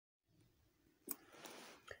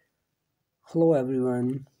Hello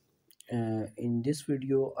everyone. In this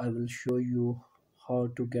video I will show you how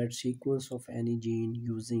to get sequence of any gene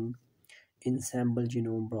using Ensembl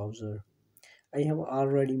Genome browser. I have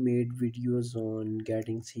already made videos on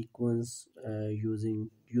getting sequence using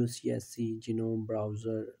UCSC genome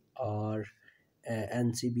browser or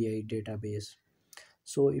NCBI database.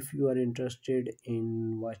 So if you are interested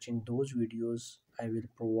in watching those videos, I will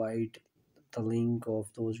provide the link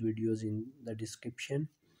of those videos in the description.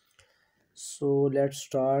 So let's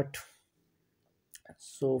start.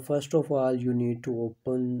 So first of all, you need to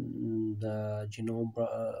open the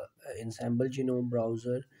Ensembl Genome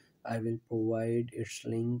browser. I will provide its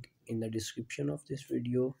link in the description of this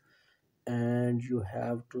video, and you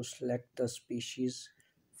have to select the species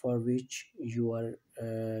for which you are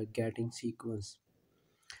getting sequence.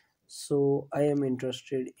 So I am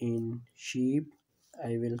interested in sheep.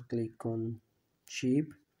 I will click on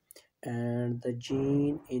sheep, and the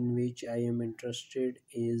gene in which I am interested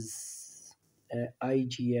is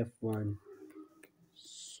IGF1.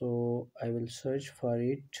 So I will search for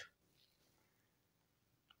it.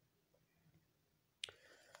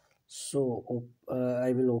 So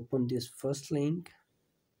I will open this first link.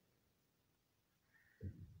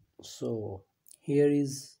 So here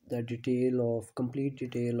is the complete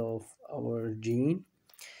detail of our gene.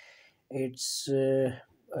 It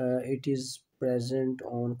is present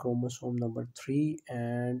on chromosome number 3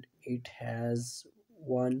 and it has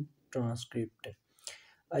one transcript.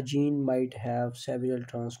 A gene might have several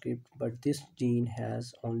transcripts, but this gene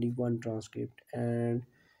has only one transcript, and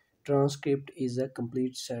transcript is a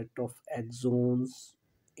complete set of exons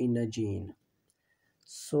in a gene.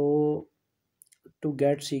 So to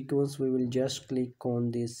get sequence, we will just click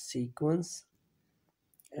on this sequence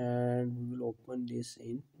and we will open this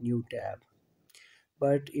in new tab.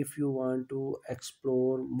 But if you want to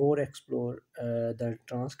explore the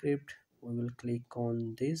transcript, we will click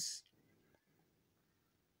on this.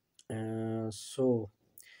 So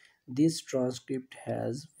this transcript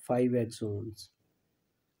has 5 exons,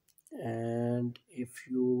 and if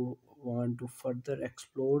you want to further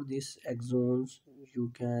explore these exons,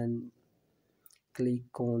 you can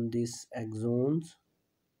click on these exons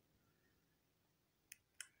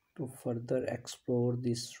to further explore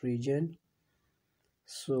this region.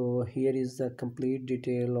 So here is the complete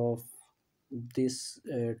detail of this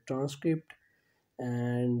transcript,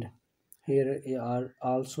 and here are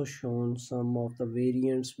also shown some of the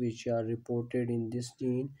variants which are reported in this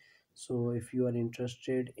gene. So if you are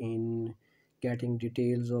interested in getting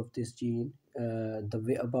details of this gene,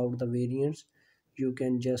 about the variants, you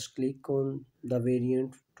can just click on the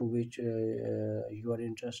variant to which you are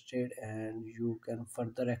interested and you can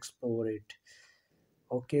further explore it.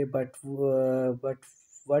 Okay, but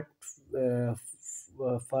what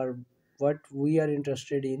for what we are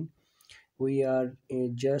interested in, we are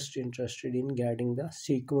just interested in getting the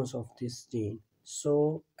sequence of this gene.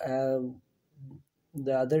 So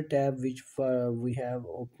the other tab which we have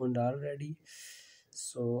opened already,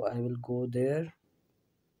 so I will go there,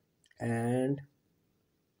 and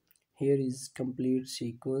here is complete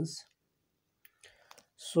sequence.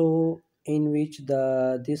 So in which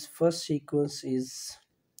this first sequence is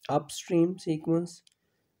upstream sequence,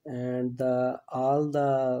 and all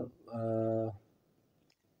the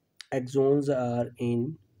exons are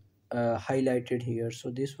in highlighted here. So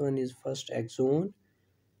this one is first exon,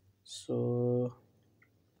 so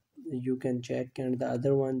you can check, and the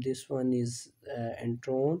other one, this one is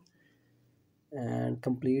intron and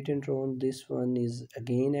complete intron. This one is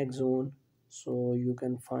again exon, so you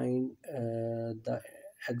can find the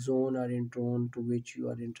exon or intron to which you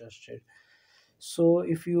are interested. So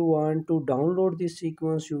if you want to download this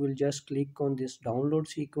sequence, you will just click on this download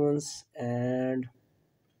sequence, and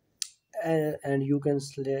you can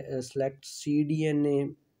select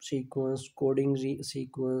cDNA sequence, coding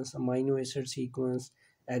sequence, amino acid sequence,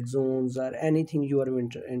 exons, or anything you are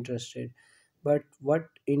interested. But what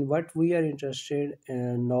we are interested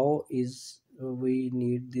now is we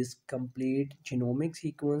need this complete genomic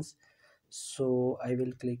sequence. So I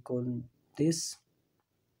will click on this,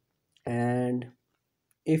 and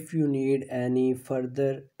if you need any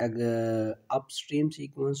further upstream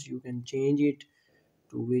sequence, you can change it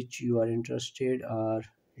to which you are interested, or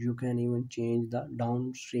you can even change the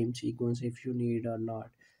downstream sequence if you need or not.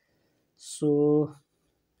 So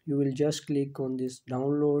you will just click on this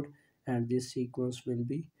download and this sequence will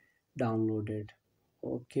be downloaded.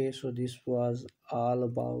 Okay, so this was all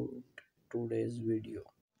about today's video.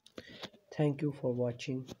 Thank you for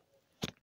watching.